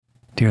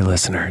Dear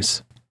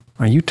listeners,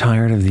 are you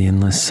tired of the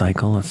endless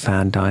cycle of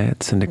fad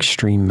diets and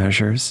extreme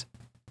measures?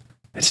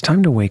 It's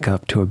time to wake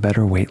up to a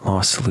better weight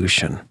loss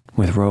solution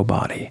with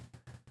Rowbody.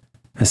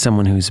 As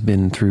someone who's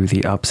been through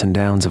the ups and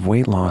downs of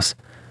weight loss,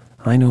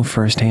 I know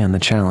firsthand the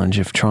challenge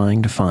of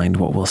trying to find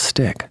what will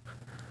stick.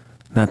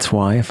 That's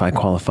why if I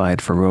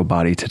qualified for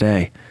Rowbody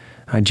today,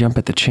 I'd jump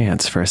at the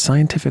chance for a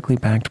scientifically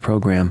backed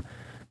program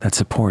that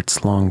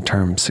supports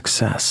long-term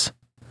success.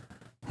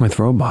 With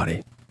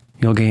Rowbody,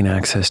 you'll gain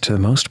access to the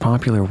most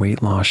popular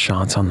weight loss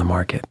shots on the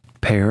market,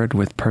 paired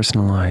with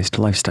personalized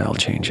lifestyle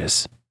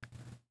changes.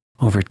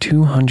 Over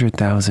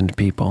 200,000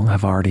 people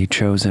have already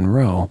chosen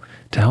Row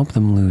to help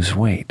them lose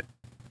weight.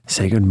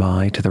 Say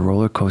goodbye to the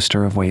roller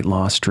coaster of weight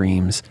loss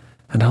dreams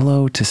and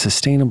hello to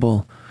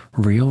sustainable,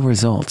 real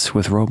results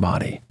with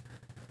Rowbody.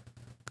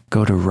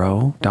 Go to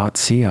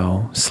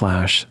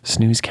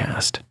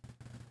row.co/snoozecast.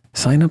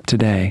 Sign up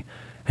today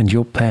and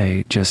you'll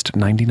pay just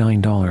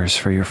 $99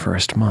 for your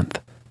first month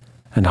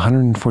and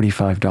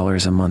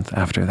 $145 a month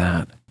after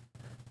that.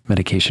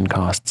 Medication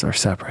costs are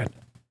separate.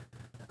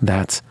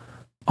 That's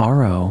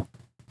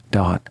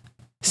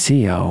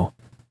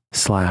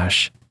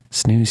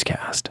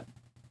ro.co/snoozecast.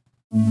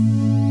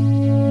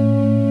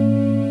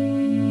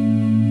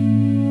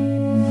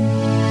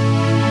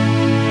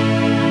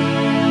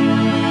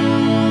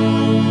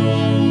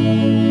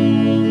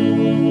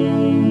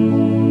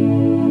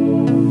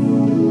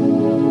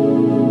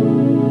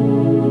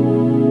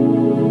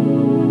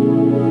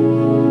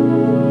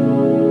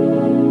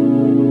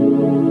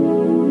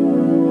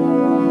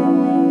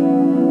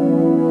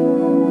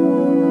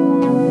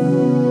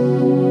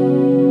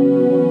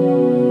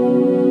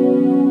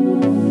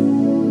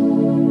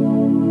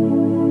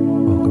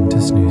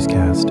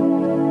 Snoozecast,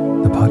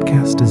 the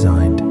podcast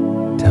designed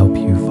to help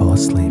you fall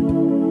asleep.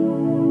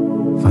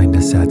 Find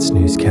us at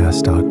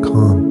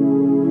snoozecast.com,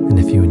 and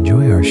if you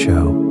enjoy our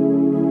show,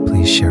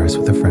 please share us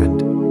with a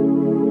friend.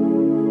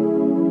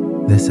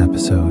 This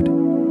episode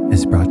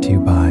is brought to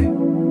you by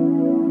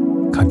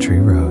Country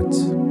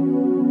Roads.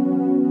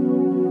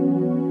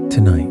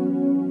 Tonight,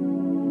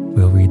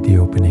 we'll read the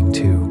opening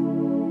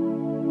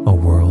to A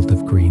World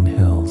of Green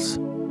Hills,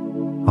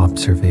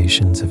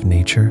 Observations of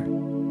Nature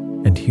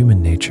and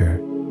Human Nature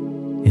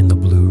in the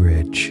Blue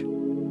Ridge,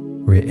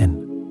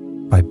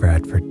 written by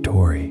Bradford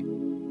Torrey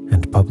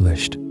and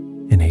published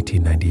in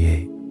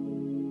 1898.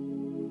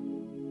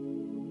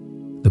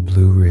 The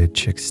Blue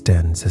Ridge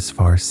extends as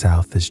far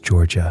south as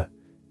Georgia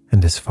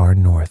and as far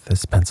north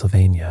as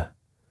Pennsylvania.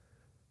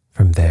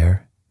 From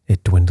there,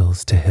 it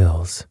dwindles to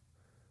hills.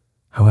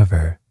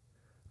 However,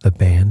 the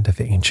band of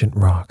ancient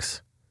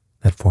rocks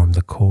that form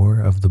the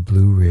core of the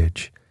Blue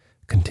Ridge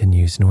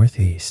continues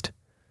northeast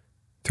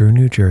through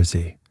New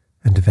Jersey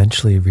and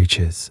eventually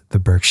reaches the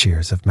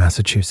Berkshires of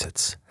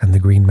Massachusetts and the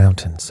Green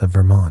Mountains of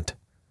Vermont.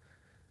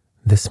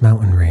 This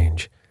mountain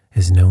range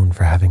is known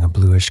for having a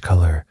bluish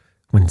color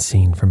when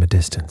seen from a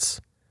distance.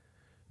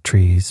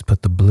 Trees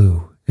put the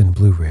blue in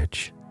Blue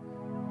Ridge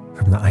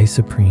from the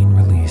isoprene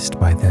released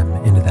by them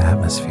into the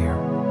atmosphere.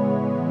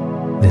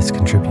 This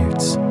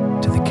contributes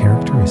to the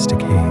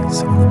characteristic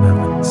haze on the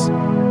mountains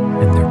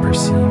and their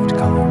perceived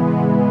color.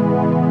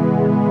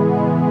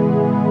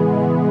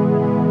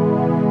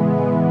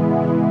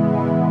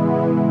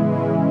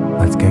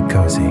 Let's get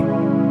cozy.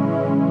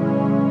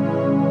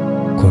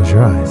 Close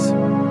your eyes.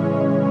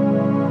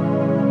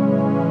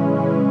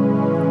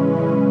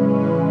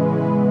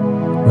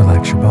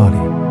 Relax your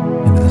body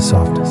into the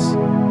softness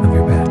of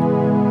your bed.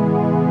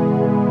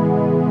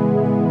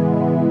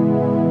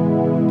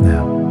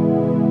 Now,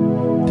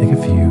 take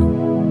a few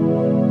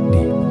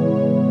deep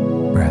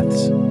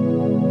breaths.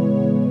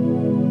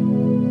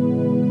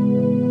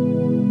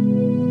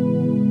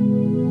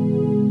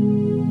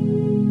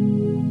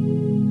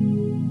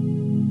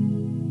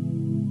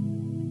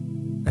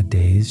 A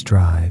day's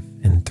drive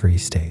in 3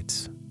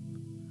 states.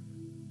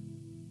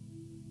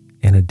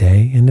 In a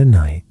day and a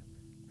night,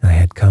 I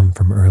had come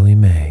from early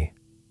May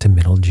to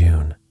middle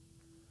June,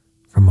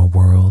 from a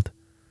world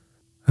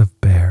of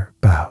bare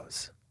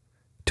boughs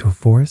to a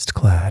forest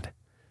clad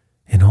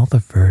in all the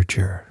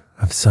verdure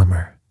of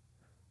summer,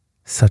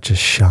 such a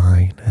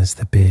shine as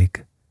the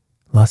big,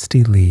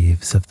 lusty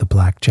leaves of the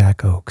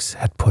blackjack oaks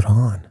had put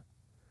on.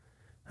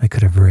 I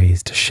could have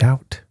raised a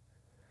shout.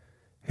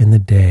 In the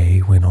day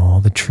when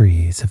all the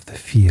trees of the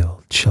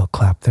field shall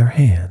clap their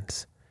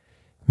hands,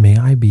 may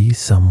I be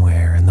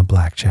somewhere in the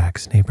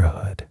blackjack's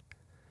neighborhood.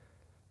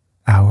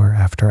 Hour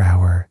after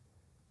hour,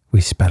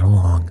 we sped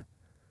along,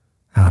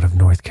 out of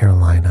North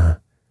Carolina,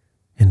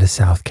 into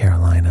South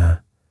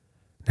Carolina,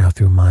 now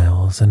through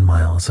miles and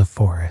miles of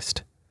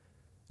forest,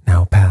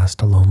 now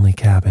past a lonely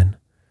cabin,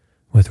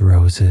 with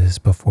roses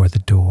before the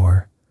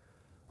door,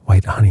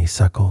 white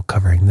honeysuckle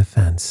covering the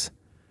fence,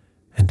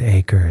 and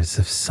acres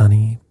of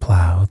sunny,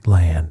 plowed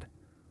land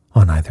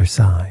on either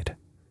side.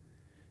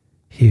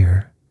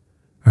 Here,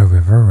 a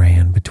river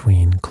ran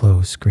between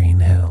close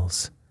green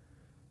hills,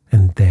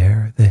 and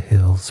there the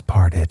hills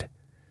parted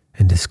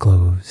and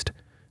disclosed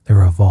the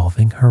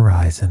revolving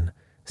horizon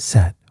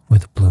set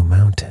with blue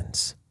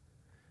mountains.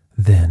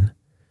 Then,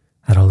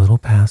 at a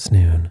past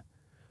noon,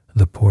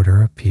 the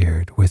porter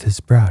appeared with his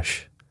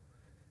brush.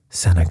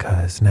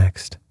 "Seneca is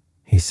next,"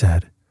 he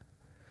said.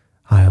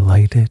 I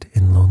alighted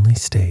in lonely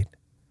state,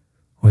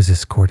 was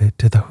escorted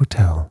to the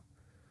hotel,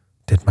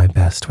 did my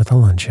best with a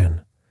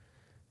luncheon,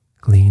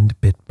 gleaned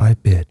bit by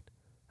bit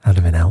out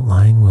of an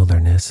outlying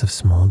wilderness of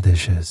small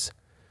dishes,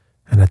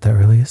 and at the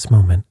earliest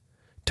moment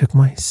took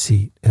my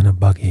seat in a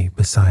buggy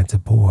beside a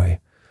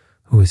boy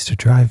who was to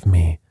drive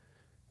me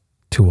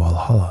to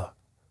Walhalla,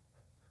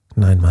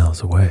 9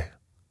 miles away.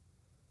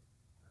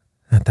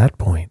 At that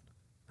point,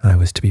 I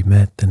was to be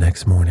met the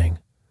next morning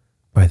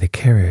by the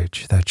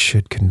carriage that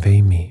should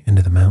convey me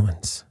into the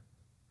mountains.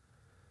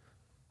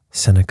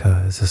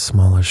 Seneca is a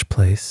smallish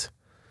place,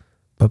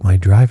 but my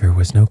driver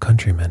was no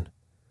countryman.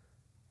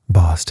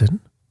 Boston?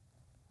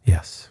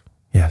 Yes,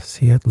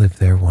 he had lived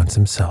there once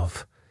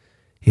himself.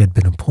 He had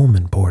been a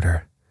Pullman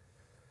porter.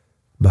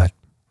 But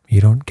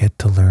you don't get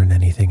to learn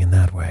anything in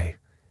that way,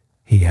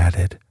 he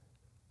added,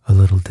 a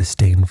little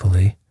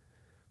disdainfully,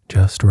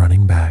 just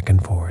running back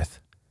and forth.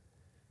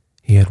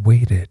 He had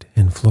waited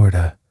in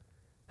Florida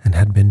and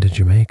had been to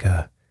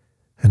Jamaica,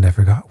 and I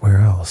forgot where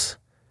else.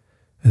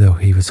 Though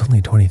he was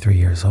only 23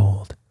 years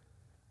old,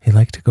 he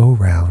liked to go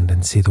round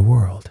and see the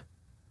world.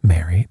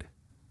 Married?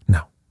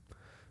 No.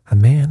 A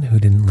man who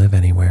didn't live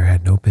anywhere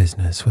had no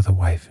business with a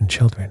wife and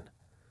children.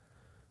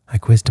 I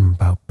quizzed him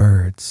about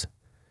birds.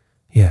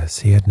 Yes,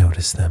 he had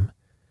noticed them.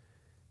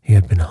 He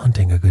had been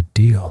hunting a good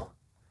deal.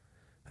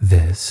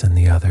 This and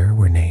the other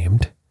were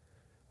named: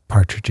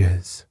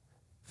 partridges,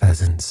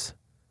 pheasants,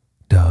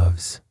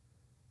 doves,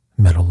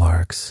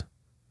 meadowlarks,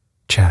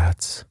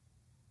 chats,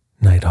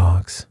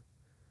 nighthawks.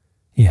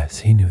 Yes,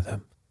 he knew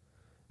them.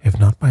 If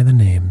not by the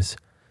names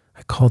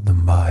I called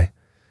them by,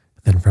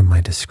 then from my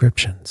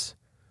descriptions,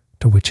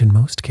 to which in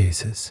most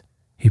cases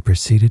he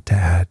proceeded to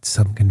add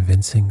some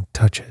convincing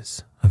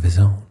touches of his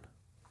own.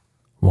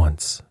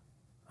 Once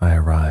I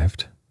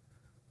arrived,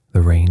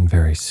 the rain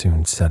very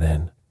soon set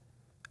in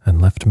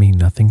and left me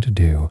nothing to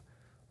do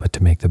but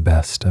to make the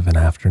best of an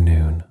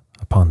afternoon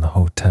upon the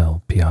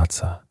hotel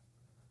piazza,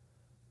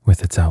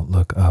 with its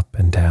outlook up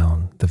and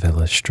down the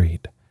villa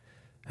street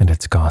and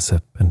its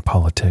gossip and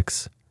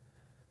politics.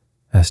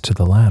 As to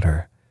the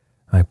latter,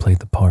 I played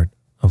the part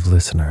of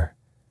listener,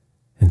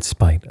 in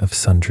spite of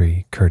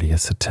sundry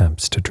courteous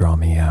attempts to draw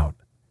me out.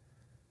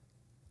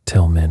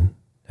 Tillman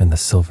and the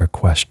silver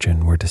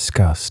question were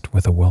discussed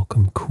with a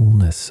welcome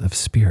coolness of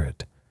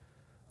spirit,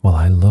 while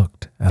I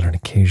looked at an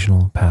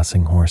occasional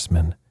passing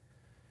horseman.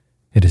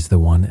 It is the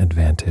one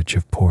advantage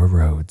of poor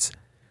roads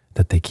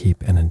that they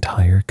keep an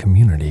entire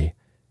community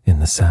in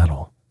the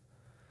saddle,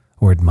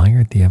 or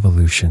admired the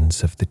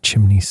evolutions of the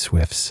chimney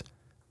swifts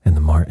and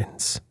the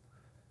martins.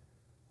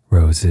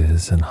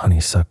 Roses and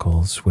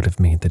honeysuckles would have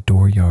made the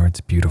dooryards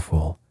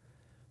beautiful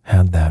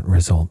had that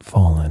result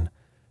fallen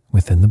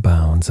within the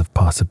bounds of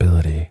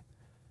possibility,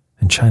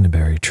 and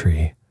Chinaberry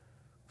Tree,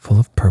 full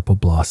of purple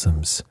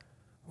blossoms,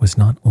 was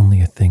not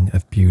only a thing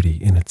of beauty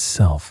in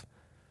itself,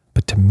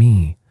 but to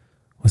me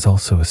was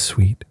also a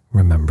sweet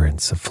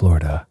remembrance of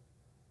Florida.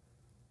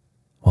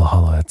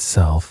 Walhalla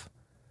itself,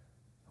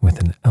 with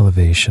an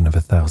elevation of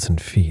 1,000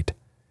 feet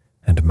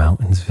and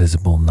mountains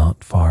visible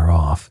not far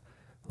off,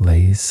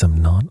 lays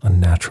some not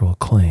unnatural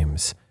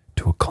claims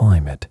to a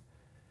climate,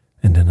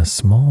 and in a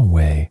small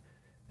way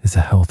is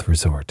a health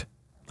resort,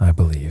 I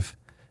believe,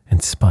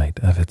 in spite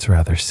of its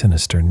rather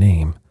sinister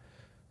name,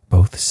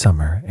 both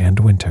summer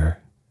and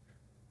winter.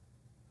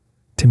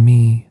 To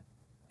me,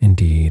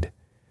 indeed,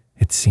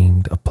 it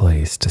seemed a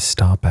place to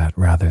stop at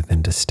rather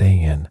than to stay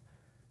in,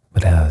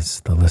 but as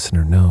the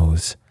listener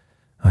knows,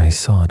 I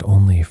saw it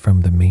only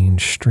from the main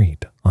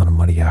street on a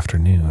muddy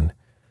afternoon,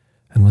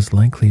 and was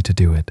likely to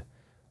do it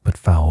but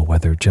foul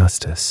weather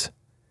justice,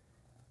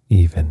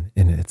 even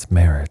in its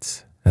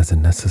merits as a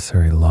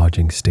necessary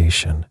lodging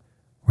station,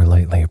 were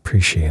lightly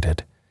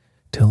appreciated,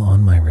 till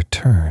on my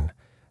return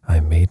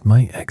I made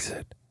my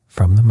exit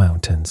from the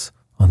mountains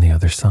on the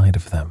other side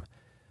of them,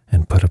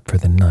 and put up for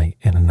the night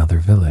in another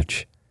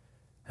village,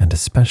 and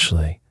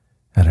especially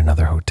at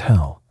another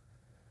hotel.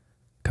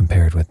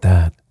 Compared with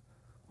that,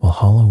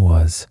 Walhalla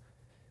was,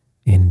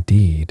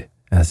 indeed,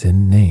 as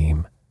in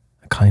name,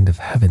 a kind of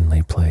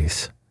heavenly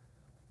place.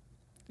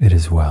 It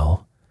is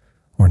well,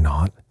 or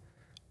not,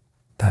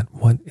 that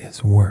what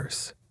is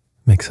worse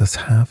makes us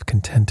half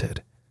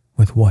contented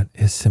with what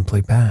is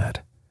simply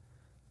bad.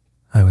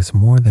 I was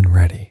more than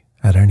ready,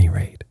 at any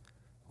rate,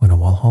 when a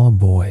Walhalla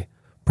boy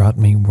brought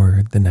me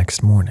word the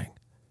next morning: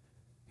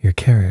 "Your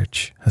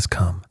carriage has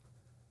come."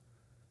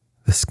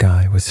 The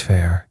sky was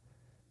fair,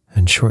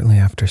 and shortly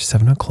after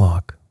 7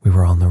 o'clock we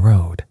were on the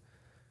road,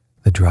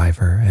 the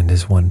driver and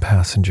his one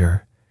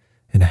passenger,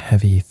 in a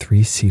heavy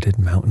 3-seated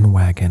mountain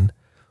wagon,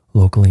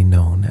 locally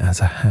known as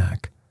a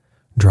hack,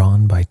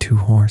 drawn by 2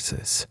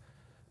 horses.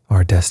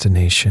 Our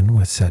destination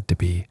was said to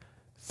be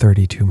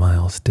 32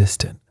 miles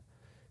distant.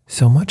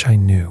 So much I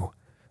knew,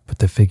 but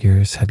the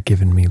figures had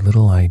given me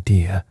little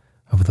idea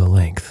of the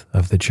length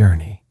of the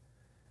journey.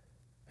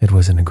 It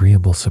was an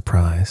agreeable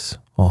surprise,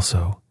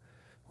 also,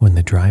 when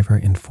the driver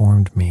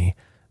informed me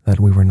that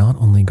we were not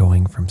only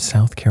going from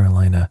South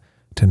Carolina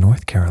to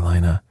North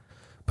Carolina,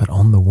 but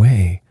on the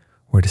way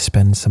were to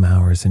spend some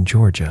hours in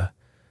Georgia,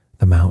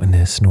 the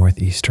mountainous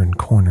northeastern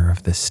corner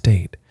of the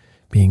state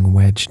being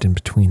wedged in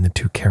between the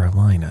two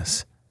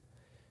Carolinas.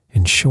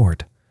 In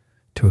short,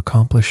 to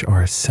accomplish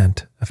our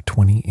ascent of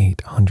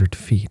 2,800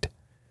 feet,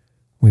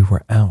 we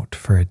were out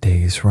for a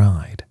day's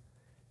ride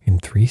in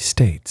 3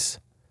 states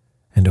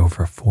and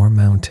over 4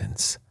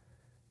 mountains,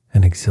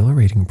 an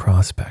exhilarating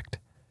prospect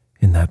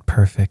in that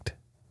perfect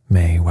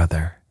May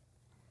weather.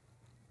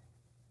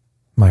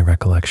 My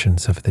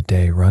recollections of the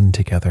day run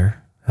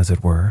together, as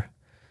it were,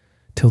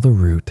 till the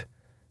route,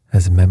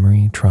 as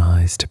memory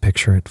tries to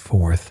picture it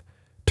forth,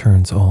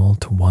 turns all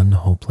to one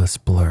hopeless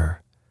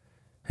blur,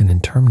 an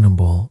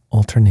interminable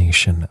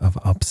alternation of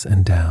ups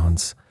and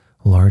downs,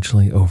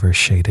 largely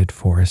overshaded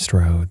forest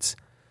roads,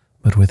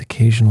 but with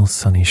occasional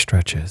sunny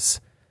stretches,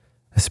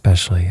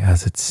 especially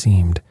as it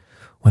seemed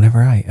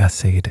whenever I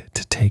essayed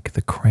to take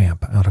the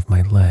cramp out of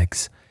my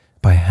legs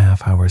by a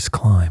half-hour's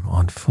climb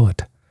on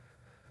foot.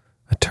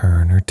 A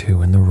turn or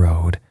two in the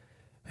road,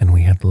 and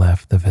we had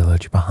left the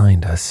village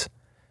behind us,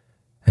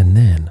 and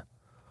then,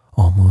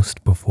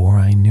 almost before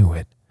I knew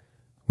it,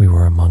 we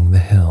were among the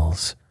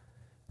hills,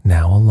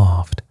 now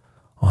aloft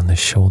on the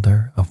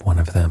shoulder of one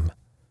of them,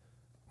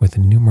 with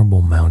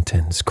innumerable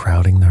mountains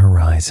crowding the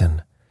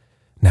horizon,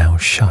 now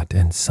shut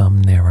in some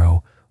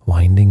narrow,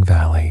 winding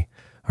valley,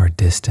 our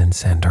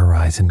distance and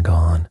horizon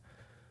gone,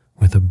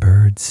 with a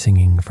bird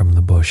singing from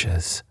the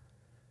bushes,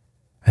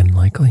 and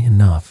likely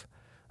enough,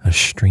 a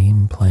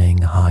stream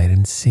playing hide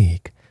and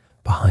seek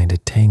behind a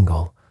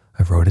tangle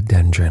of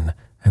rhododendron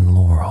and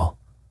laurel.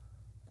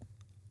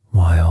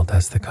 Wild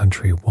as the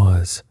country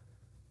was,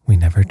 we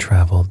never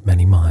traveled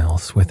many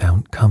miles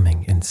without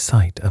coming in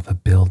sight of a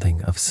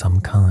building of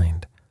some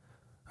kind,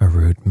 a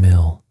rude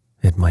mill,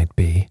 it might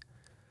be,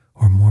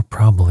 or more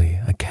probably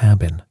a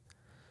cabin.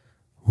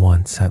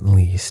 Once, at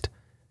least,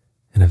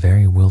 in a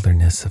very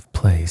wilderness of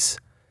place,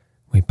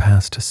 we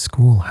passed a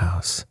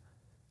schoolhouse,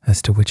 as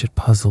to which it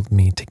puzzled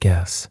me to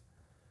guess,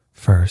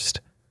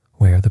 first,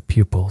 where the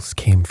pupils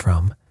came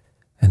from,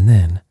 and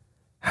then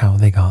how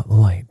they got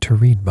light to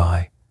read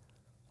by.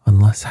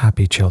 Unless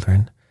happy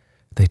children,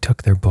 they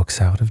took their books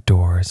out of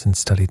doors and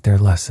studied their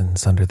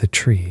lessons under the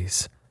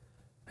trees,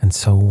 and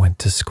so went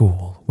to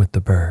school with the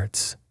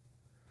birds.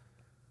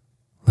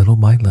 Little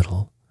by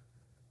little,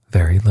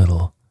 very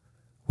little,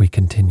 we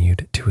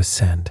continued to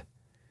ascend,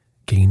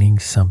 gaining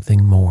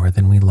something more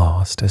than we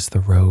lost as the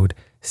road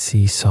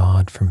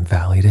seesawed from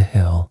valley to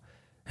hill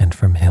and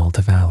from hill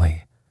to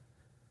valley.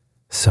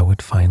 So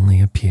it finally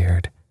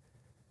appeared.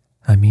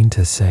 I mean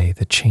to say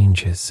the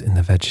changes in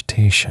the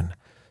vegetation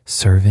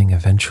serving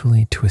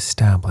eventually to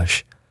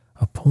establish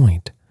a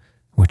point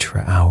which for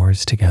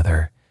hours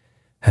together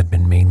had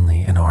been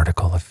mainly an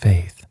article of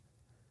faith.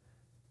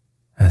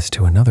 As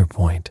to another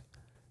point,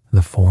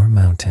 the 4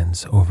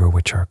 mountains over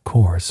which our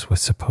course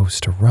was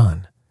supposed to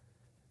run,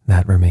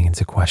 that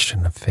remains a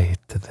question of faith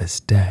to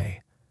this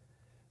day.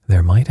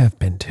 There might have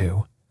been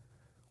 2,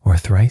 or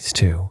thrice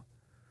 2,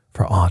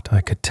 for aught I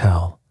could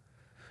tell.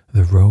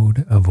 The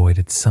road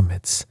avoided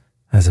summits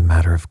as a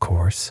matter of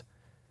course,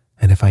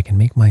 and if I can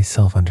make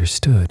myself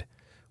understood,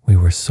 we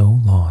were so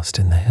lost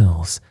in the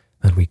hills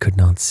that we could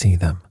not see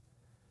them.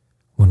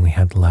 When we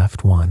had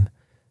left one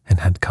and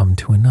had come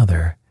to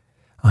another,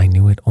 I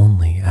knew it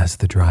only as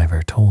the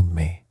driver told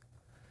me.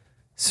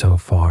 So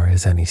far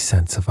as any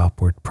sense of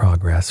upward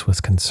progress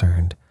was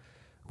concerned,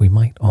 we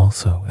might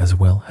also as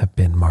well have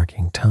been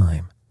marking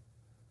time.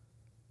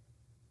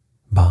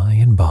 By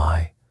and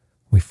by,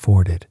 we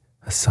forded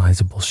a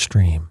sizable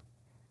stream.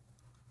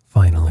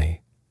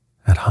 Finally,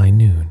 at high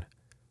noon,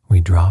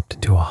 we dropped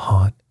into a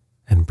hot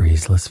and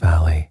breezeless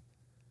valley.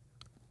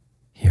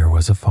 Here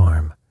was a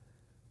farm.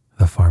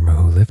 The farmer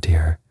who lived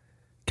here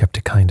kept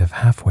a kind of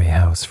halfway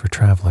house for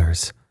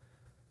travelers,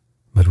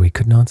 but we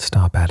could not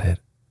stop at it.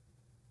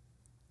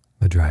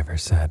 The driver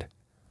said,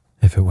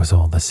 if it was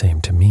all the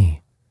same to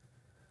me.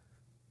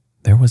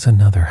 There was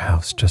another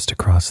house just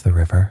across the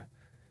river.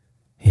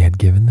 He had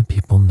given the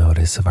people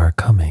notice of our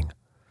coming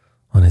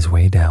on his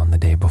way down the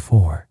day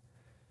before,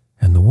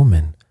 and the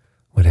woman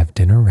would have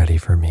dinner ready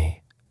for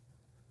me.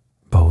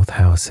 Both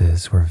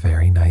houses were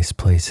very nice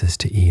places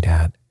to eat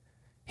at,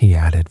 he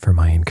added for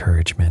my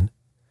encouragement.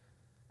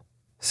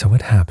 So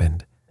it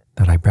happened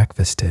that I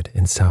breakfasted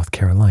in South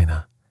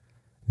Carolina,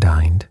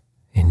 dined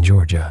in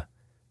Georgia,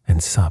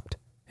 and supped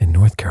in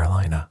North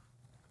Carolina.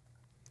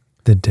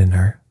 The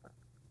dinner,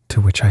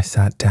 to which I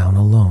sat down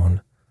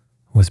alone,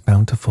 was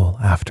bountiful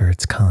after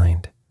its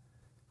kind.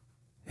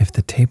 If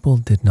the table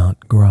did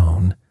not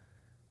groan,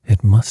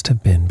 it must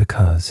have been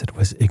because it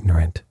was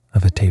ignorant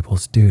of a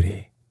table's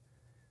duty.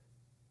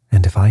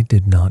 And if I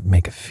did not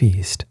make a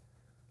feast,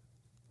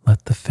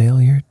 let the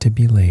failure to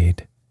be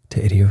laid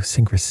to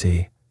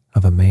idiosyncrasy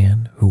of a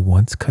man who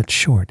once cut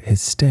short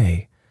his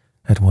stay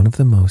at one of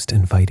the most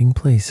inviting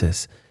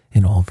places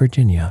in all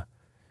Virginia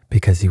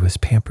because he was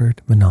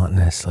pampered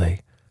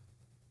monotonously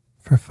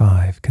for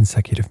 5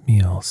 consecutive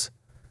meals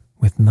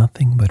with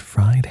nothing but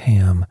fried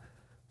ham,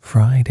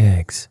 fried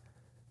eggs,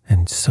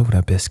 and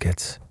soda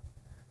biscuits.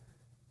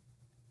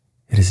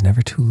 It is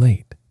never too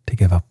late to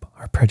give up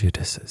our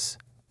prejudices,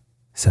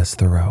 says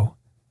Thoreau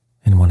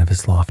in one of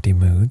his lofty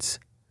moods.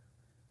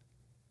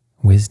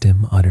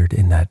 Wisdom uttered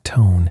in that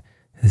tone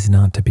is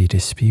not to be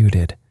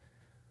disputed,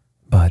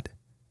 but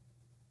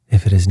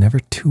if it is never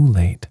too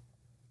late,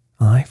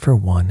 I for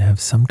one have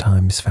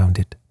sometimes found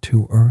it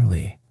too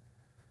early.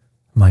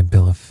 My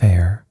bill of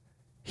fare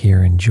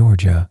here in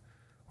Georgia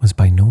was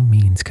by no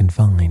means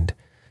confined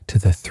to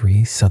the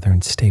 3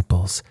 Southern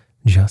staples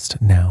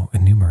just now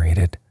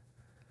enumerated.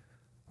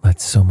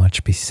 Let so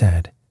much be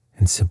said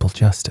in simple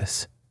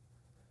justice.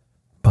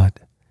 But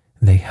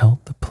they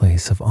held the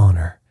place of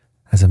honor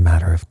as a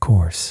matter of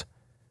course,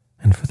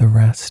 and for the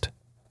rest,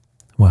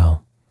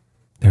 well,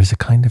 there's a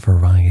kind of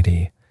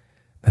variety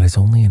that is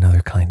only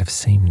another kind of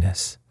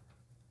sameness.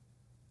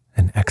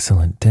 An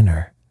excellent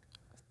dinner,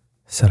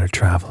 said a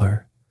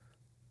traveler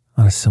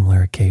on a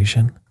similar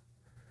occasion.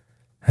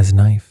 As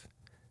knife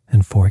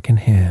and fork in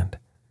hand,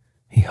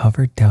 he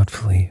hovered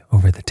doubtfully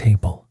over the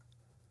table,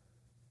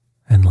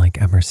 and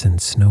like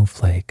Emerson's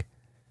snowflake,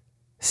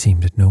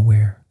 seemed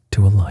nowhere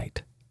to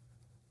alight.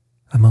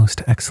 A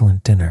most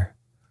excellent dinner,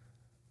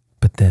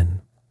 but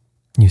then,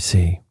 you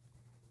see,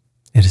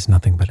 it is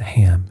nothing but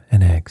ham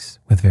and eggs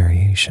with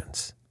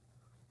variations.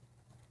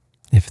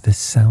 If this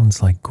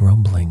sounds like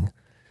grumbling,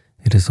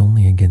 it is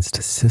only against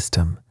a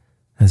system,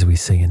 as we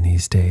say in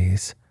these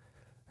days,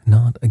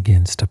 not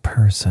against a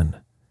person.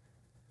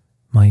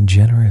 My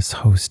generous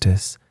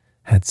hostess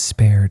had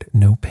spared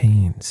no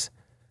pains,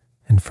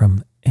 and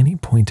from any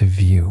point of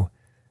view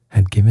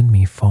had given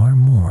me far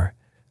more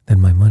than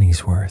my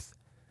money's worth,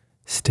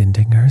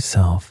 stinting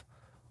herself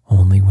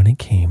only when it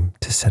came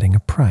to setting a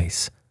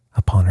price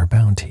upon her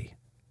bounty.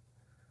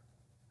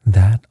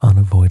 That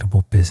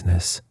unavoidable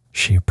business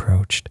she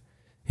approached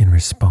in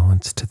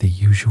response to the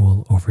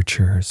usual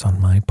overtures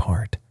on my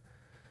part,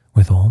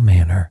 with all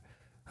manner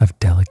of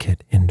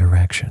delicate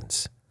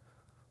indirections,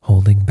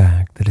 holding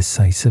back the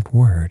decisive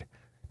word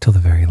till the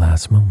very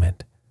last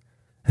moment,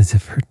 as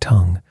if her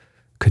tongue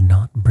could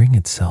not bring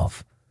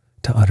itself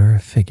to utter a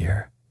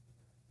figure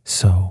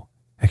so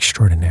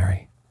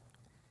extraordinary.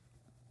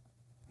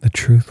 The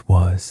truth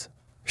was,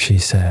 she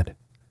said,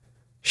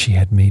 she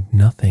had made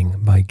nothing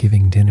by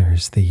giving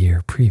dinners the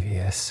year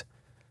previous,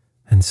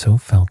 and so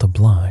felt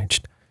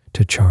obliged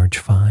to charge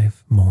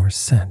 5 more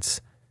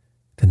cents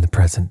than the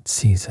present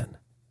season.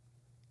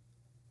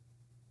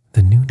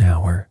 The noon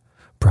hour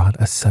brought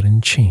a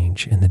sudden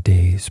change in the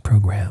day's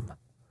program.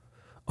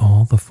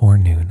 All the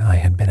forenoon I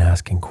had been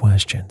asking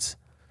questions,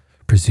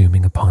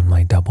 presuming upon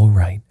my double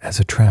right as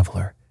a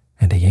traveler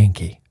and a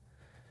Yankee.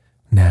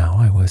 Now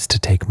I was to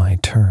take my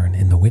turn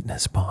in the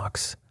witness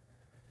box.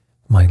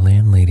 My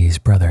landlady's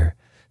brother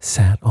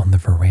sat on the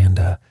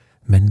veranda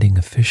mending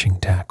a fishing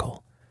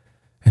tackle,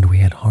 and we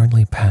had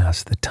hardly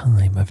passed the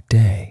time of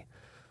day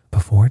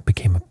before it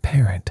became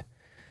apparent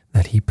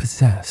that he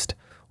possessed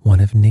one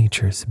of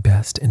nature's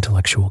best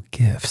intellectual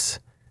gifts,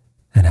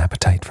 an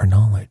appetite for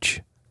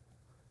knowledge.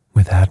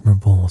 With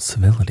admirable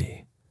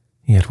civility,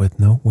 yet with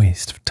no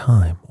waste of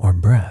time or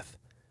breath,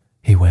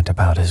 he went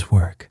about his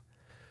work,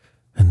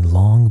 and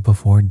long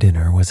before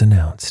dinner was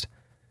announced,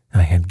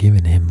 I had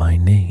given him my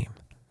name,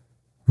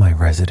 my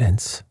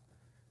residence,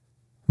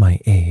 my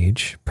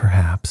age,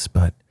 perhaps,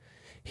 but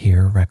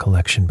here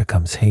recollection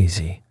becomes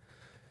hazy,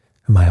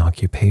 my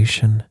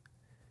occupation,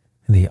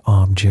 the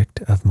object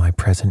of my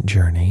present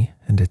journey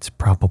and its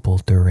probable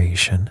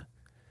duration,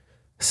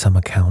 some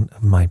account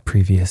of my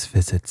previous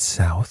visits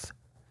south,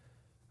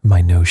 my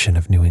notion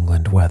of New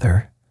England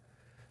weather,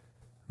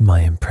 my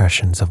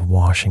impressions of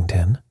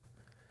Washington,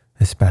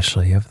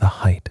 especially of the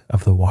height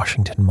of the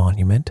Washington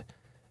Monument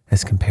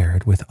as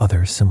compared with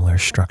other similar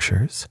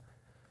structures,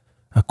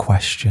 a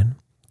question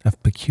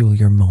of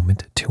peculiar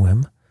moment to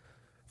him,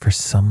 for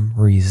some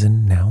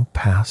reason now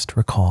past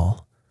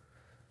recall,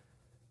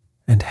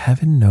 and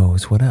heaven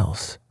knows what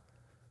else,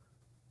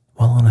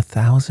 while on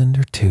 1,000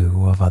 or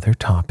 2 of other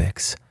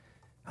topics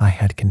I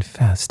had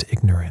confessed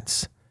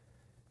ignorance.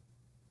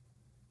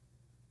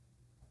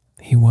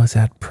 He was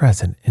at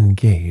present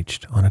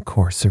engaged on a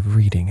course of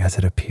reading, as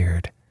it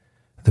appeared,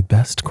 the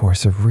best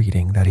course of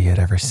reading that he had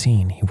ever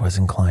seen, he was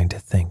inclined to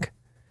think.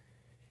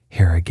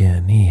 Here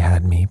again he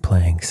had me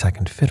playing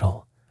second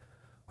fiddle,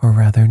 or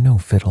rather no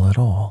fiddle at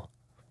all.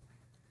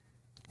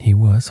 He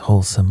was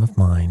wholesome of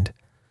mind,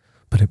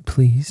 but it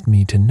pleased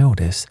me to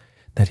notice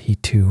that he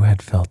too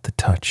had felt the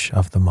touch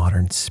of the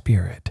modern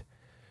spirit,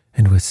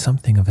 and was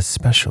something of a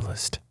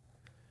specialist.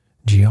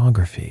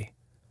 Geography,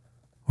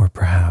 or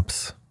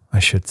perhaps I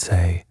should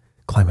say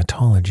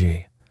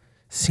climatology,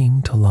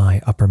 seemed to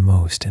lie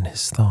uppermost in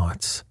his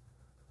thoughts.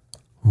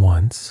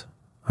 Once,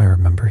 I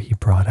remember he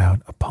brought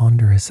out a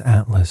ponderous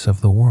atlas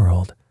of the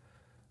world,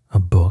 a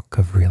book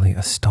of really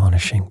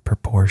astonishing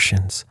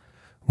proportions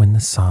when the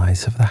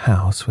size of the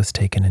house was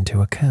taken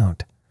into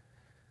account,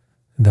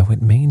 though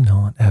it may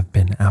not have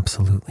been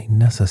absolutely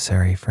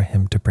necessary for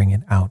him to bring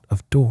it out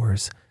of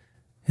doors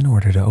in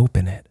order to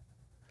open it.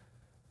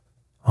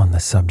 On the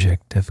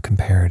subject of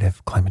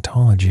comparative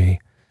climatology,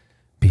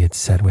 be it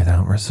said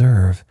without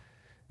reserve,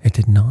 it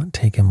did not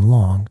take him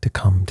long to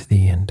come to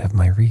the end of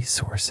my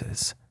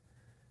resources.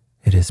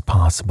 It is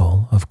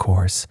possible, of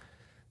course,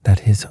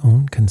 that his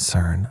own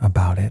concern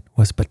about it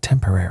was but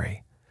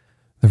temporary,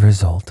 the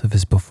result of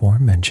his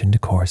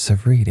before-mentioned course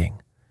of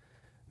reading.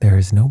 There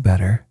is no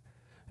better,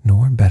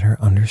 nor better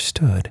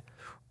understood,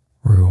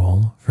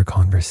 rule for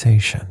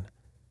conversation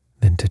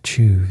than to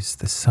choose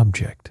the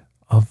subject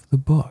of the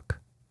book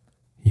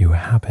you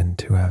happen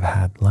to have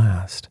had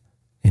last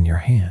in your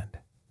hand.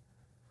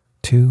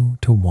 2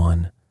 to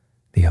 1,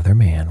 the other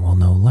man will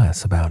know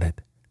less about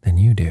it than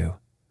you do.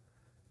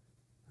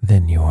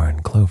 Then you are in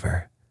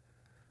clover.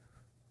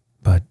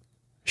 But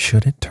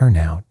should it turn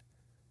out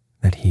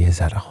that he is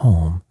at a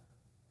home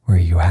where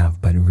you have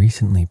but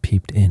recently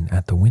peeped in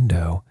at the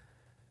window,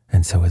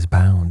 and so is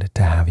bound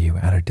to have you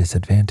at a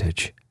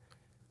disadvantage,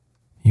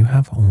 you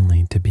have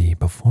only to be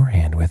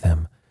beforehand with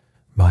him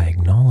by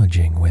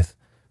acknowledging with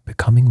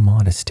becoming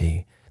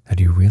modesty that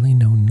you really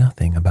know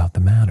nothing about the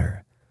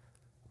matter,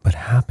 but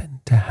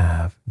happen to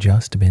have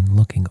just been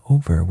looking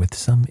over with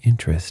some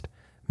interest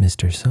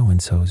Mr.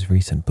 So-and-so's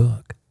recent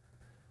book.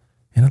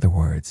 In other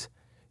words,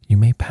 you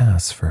may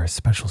pass for a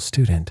special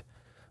student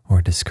or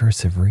a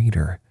discursive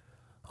reader,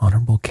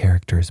 honorable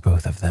characters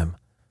both of them,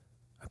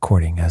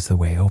 according as the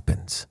way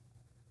opens.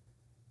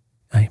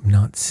 I am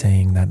not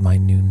saying that my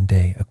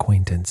noonday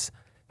acquaintance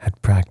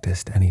had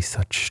practiced any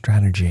such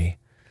strategy.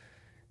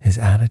 His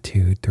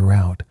attitude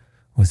throughout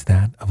was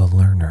that of a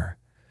learner,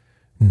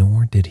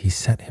 nor did he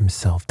set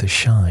himself to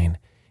shine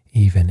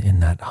even in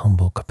that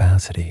humble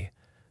capacity,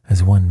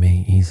 as one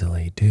may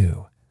easily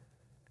do.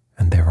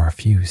 And there are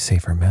few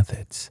safer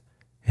methods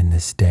in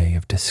this day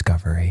of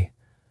discovery,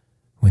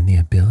 when the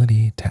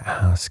ability to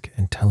ask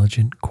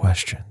intelligent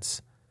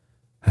questions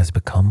has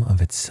become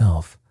of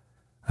itself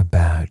a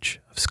badge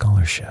of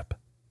scholarship.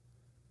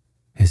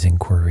 His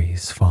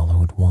inquiries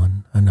followed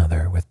one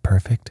another with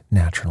perfect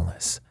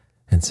naturalness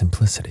and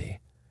simplicity.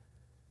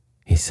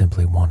 He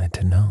simply wanted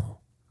to know.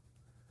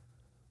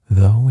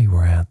 Though we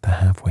were at the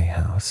halfway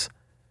house,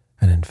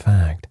 and in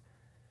fact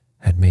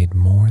had made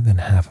more than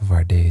half of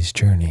our day's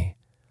journey,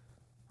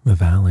 the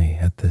valley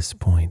at this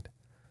point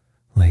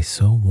lay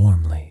so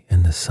warmly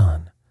in the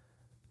sun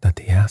that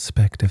the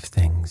aspect of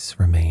things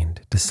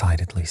remained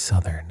decidedly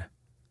southern.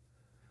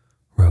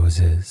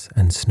 Roses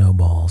and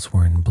snowballs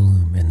were in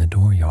bloom in the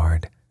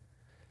dooryard,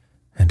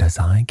 and as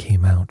I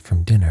came out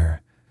from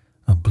dinner,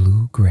 a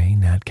blue-gray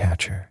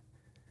gnatcatcher,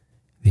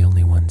 the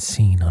only one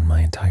seen on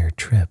my entire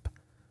trip,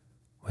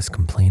 was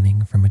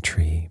complaining from a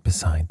tree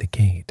beside the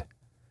gate.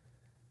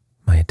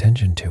 My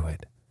attention to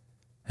it,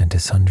 and to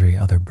sundry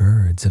other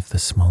birds of the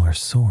smaller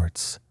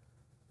sorts,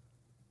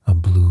 a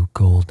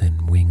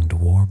blue-golden winged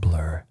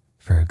warbler,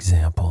 for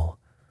example,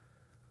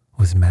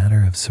 was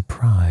matter of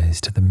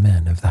surprise to the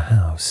men of the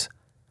house,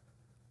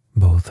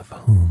 both of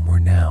whom were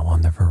now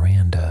on the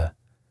veranda.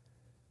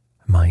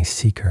 My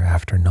seeker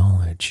after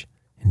knowledge,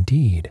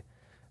 indeed,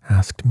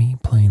 asked me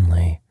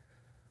plainly,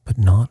 but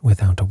not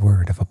without a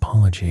word of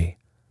apology,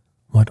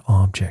 what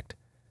object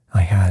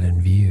I had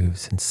in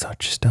views in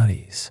such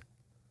studies.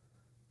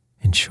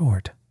 In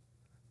short,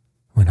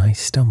 when I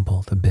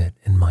stumbled a bit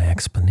in my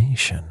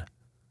explanation,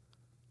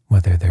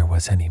 whether there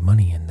was any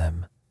money in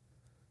them,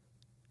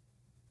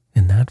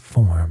 in that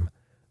form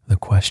the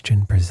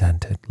question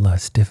presented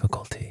less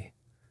difficulty,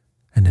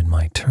 and in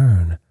my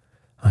turn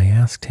I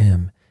asked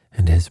him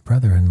and his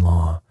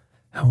brother-in-law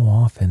how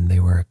often they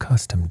were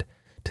accustomed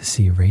to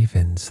see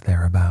ravens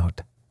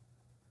thereabout.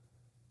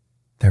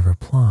 Their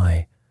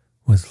reply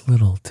was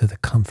little to the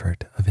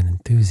comfort of an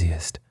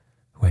enthusiast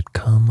who had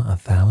come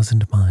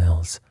 1,000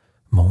 miles,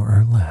 more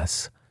or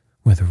less,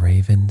 with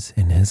ravens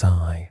in his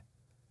eye.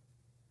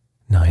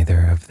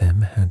 Neither of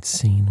them had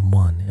seen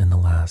one in the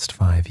last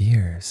 5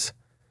 years.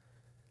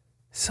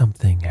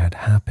 Something had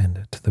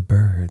happened to the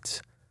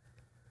birds.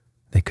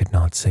 They could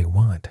not say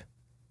what.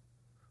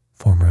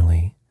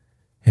 Formerly,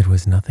 it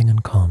was nothing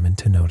uncommon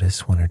to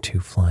notice 1 or 2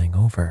 flying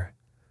over.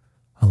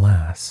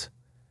 Alas,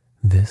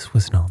 this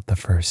was not the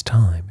first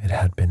time it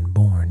had been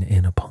borne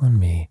in upon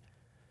me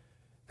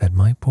that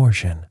my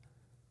portion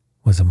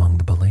was among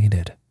the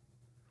belated.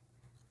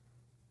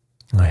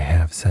 I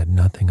have said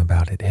nothing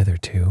about it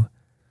hitherto,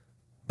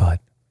 but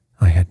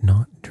I had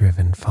not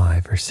driven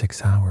 5 or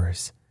 6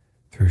 hours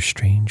through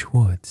strange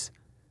woods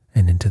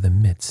and into the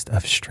midst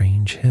of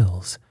strange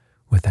hills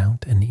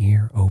without an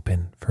ear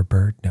open for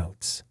bird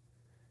notes.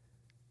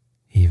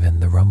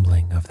 Even the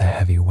rumbling of the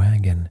heavy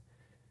wagon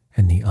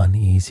and the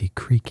uneasy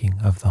creaking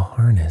of the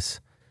harness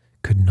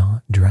could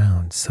not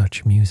drown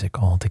such music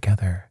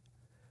altogether.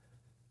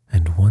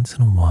 And once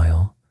in a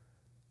while,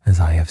 as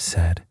I have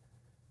said,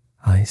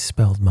 I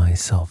spelled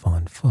myself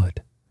on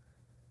foot,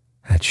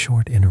 at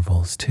short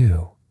intervals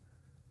too,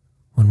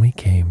 when we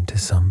came to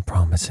some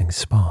promising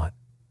spot,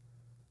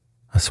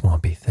 a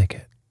swampy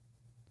thicket,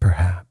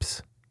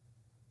 perhaps,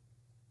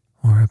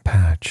 or a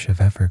patch of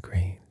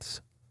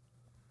evergreens.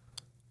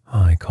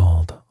 I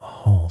called a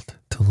halt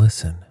to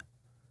listen.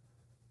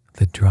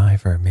 The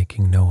driver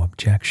making no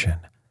objection,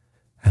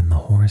 and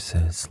the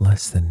horses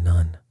less than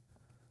none.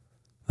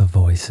 The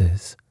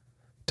voices,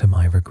 to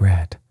my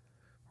regret,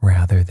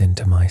 rather than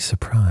to my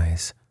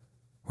surprise,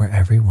 were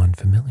everyone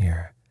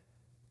familiar,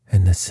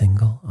 and the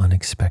single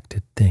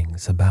unexpected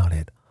things about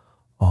it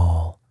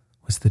all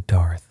was the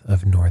dearth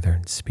of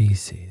northern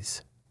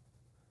species.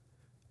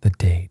 The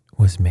date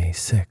was May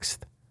 6th,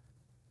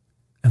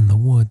 and the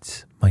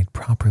woods might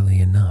properly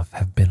enough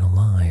have been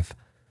alive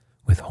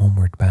with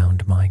homeward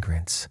bound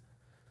migrants,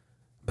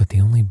 but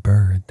the only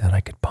bird that I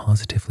could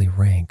positively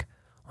rank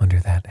under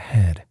that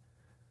head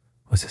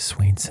was a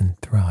Swainson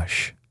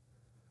thrush,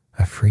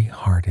 a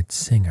free-hearted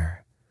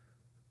singer,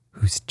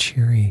 whose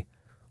cheery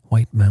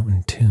White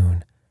Mountain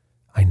tune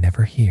I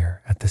never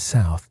hear at the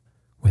South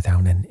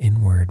without an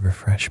inward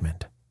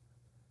refreshment.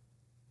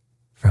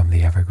 From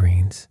the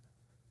evergreens,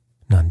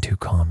 none too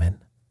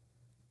common,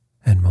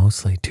 and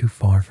mostly too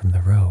far from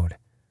the road,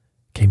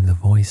 came the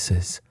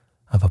voices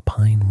of a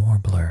pine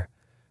warbler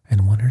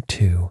and one or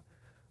two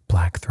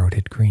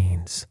black-throated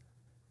greens,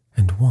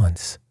 and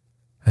once,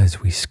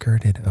 as we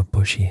skirted a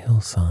bushy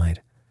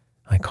hillside,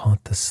 I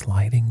caught the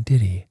sliding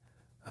ditty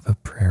of a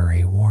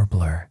prairie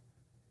warbler.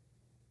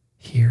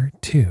 Here,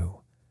 too,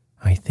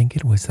 I think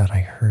it was that I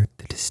heard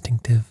the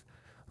distinctive,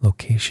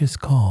 loquacious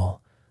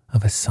call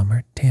of a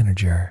summer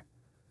tanager.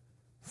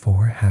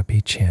 4 happy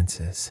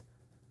chances.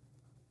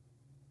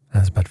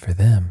 As but for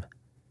them,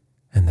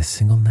 and the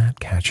single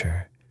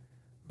gnatcatcher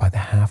by the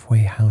halfway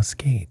house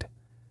gate,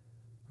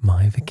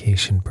 my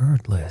vacation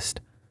bird list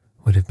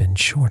would have been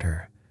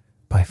shorter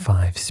by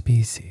 5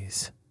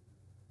 species.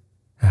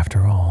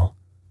 After all,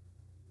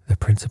 the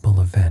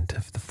principal event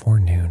of the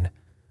forenoon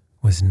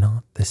was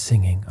not the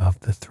singing of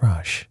the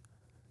thrush,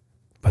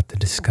 but the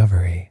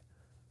discovery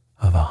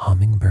of a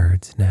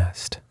hummingbird's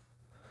nest.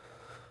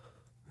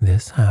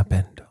 This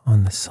happened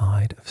on the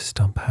side of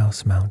Stump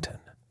House Mountain.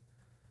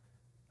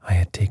 I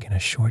had taken a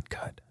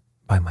shortcut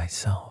by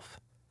myself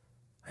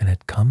and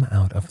had come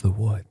out of the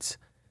woods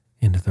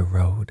into the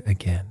road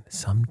again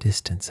some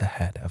distance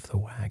ahead of the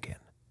wagon,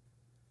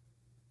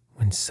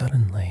 when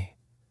suddenly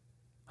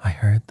I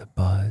heard the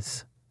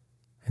buzz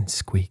and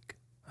squeak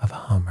of a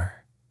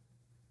hummer,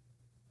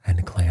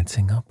 and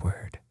glancing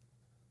upward,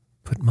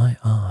 put my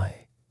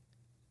eye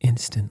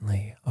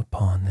instantly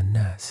upon the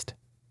nest,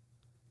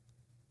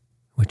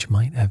 which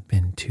might have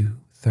been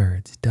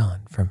 2/3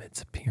 done from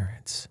its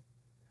appearance,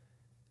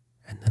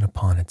 and then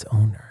upon its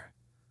owner,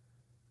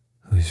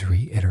 whose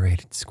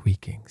reiterated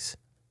squeakings,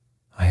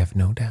 I have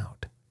no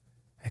doubt,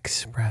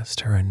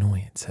 expressed her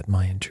annoyance at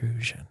my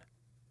intrusion.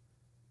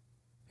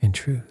 In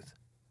truth,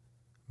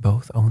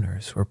 both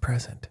owners were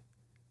present,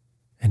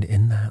 and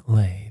in that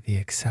lay the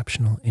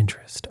exceptional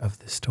interest of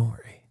the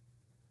story.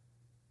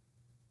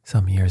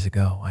 Some years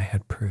ago I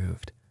had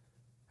proved,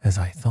 as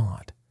I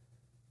thought,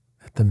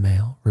 that the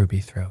male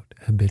ruby-throat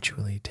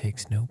habitually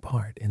takes no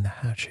part in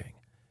the hatching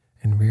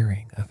and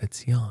rearing of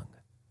its young,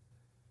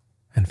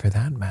 and for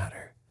that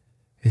matter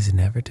is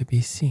never to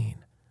be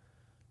seen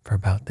for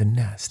about the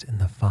nest in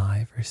the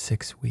 5 or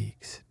 6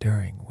 weeks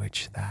during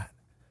which that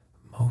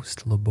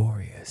most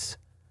laborious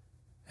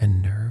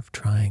and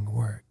nerve-trying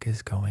work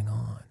is going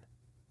on.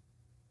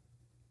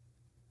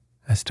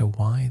 As to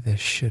why this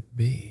should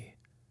be,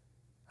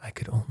 I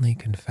could only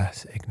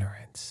confess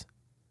ignorance,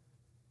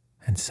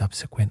 and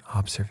subsequent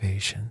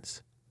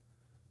observations,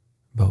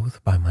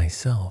 both by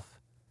myself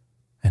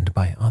and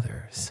by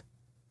others,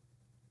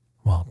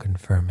 while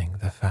confirming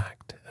the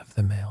fact of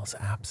the male's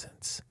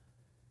absence,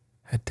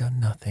 had done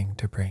nothing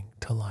to bring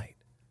to light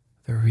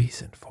the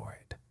reason for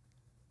it.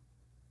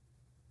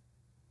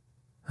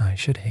 I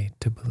should hate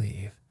to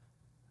believe,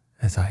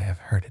 as I have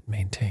heard it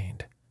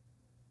maintained,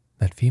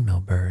 that female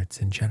birds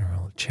in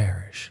general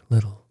cherish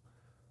little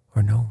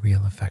or no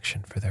real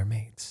affection for their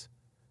mates,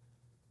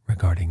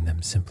 regarding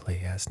them simply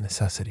as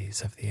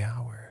necessities of the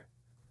hour.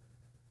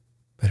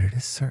 But it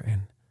is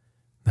certain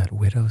that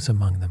widows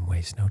among them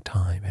waste no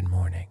time in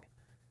mourning,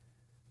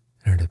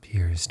 and it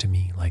appears to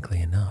me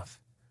likely enough,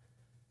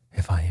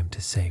 if I am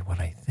to say what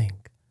I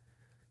think,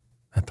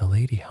 that the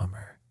lady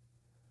hummer,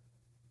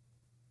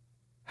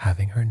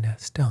 having her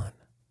nest done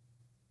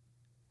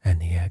and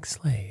the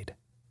eggs laid,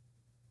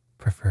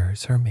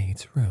 prefers her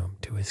mate's room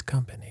to his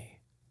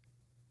company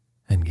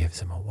and gives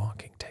him a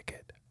walking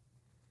ticket.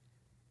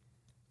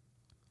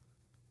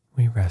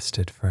 We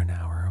rested for an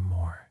hour or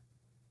more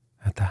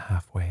at the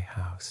halfway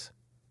house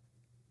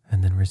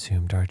and then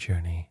resumed our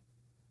journey,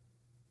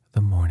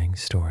 the morning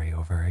story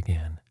over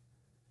again,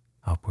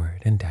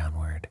 upward and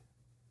downward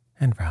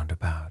and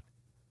roundabout,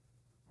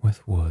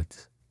 with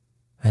woods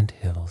and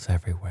hills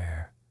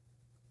everywhere,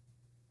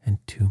 and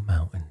 2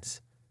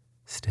 mountains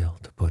still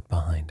to put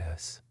behind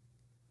us.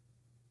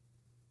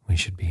 We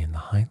should be in the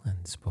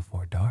highlands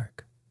before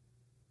dark,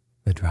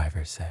 the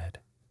driver said.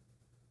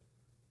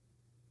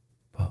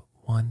 But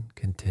one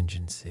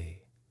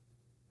contingency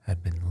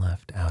had been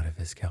left out of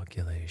his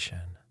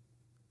calculation.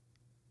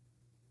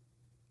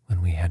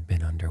 When we had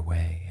been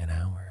underway an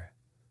hour,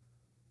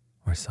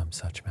 or some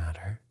such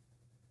matter,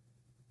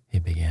 he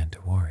began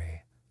to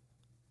worry,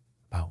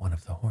 about one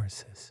of the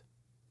horses.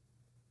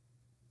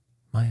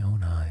 My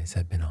own eyes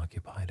had been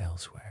occupied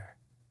elsewhere,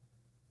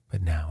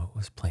 but now it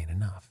was plain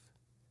enough.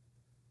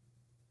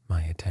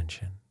 My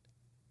attention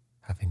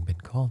having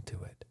been called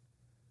to it,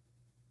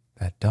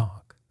 that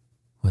Doc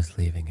was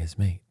leaving his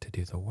mate to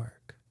do the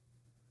work,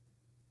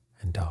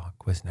 and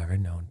Doc was never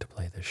known to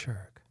play the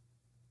shirk,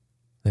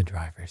 the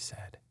driver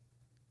said,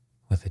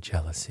 with a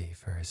jealousy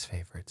for his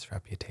favorite's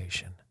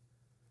reputation,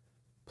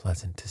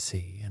 pleasant to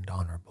see and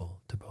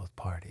honorable to both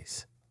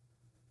parties.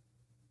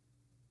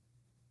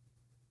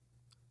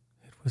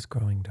 It was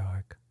growing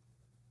dark.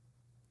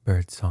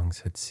 Bird songs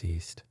had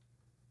ceased,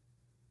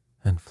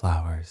 and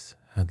flowers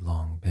had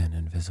long been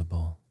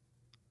invisible.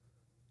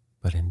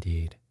 But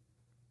indeed,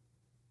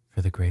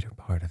 for the greater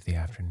part of the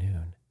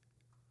afternoon,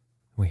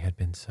 we had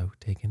been so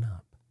taken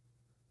up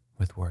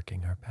with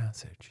working our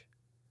passage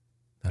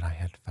that I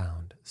had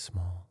found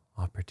small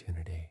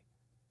opportunity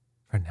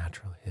for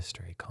natural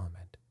history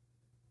comment.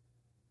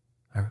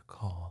 I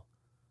recall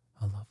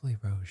a lovely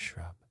rose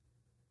shrub,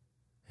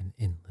 an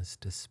endless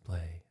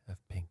display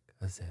of pink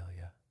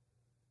azalea,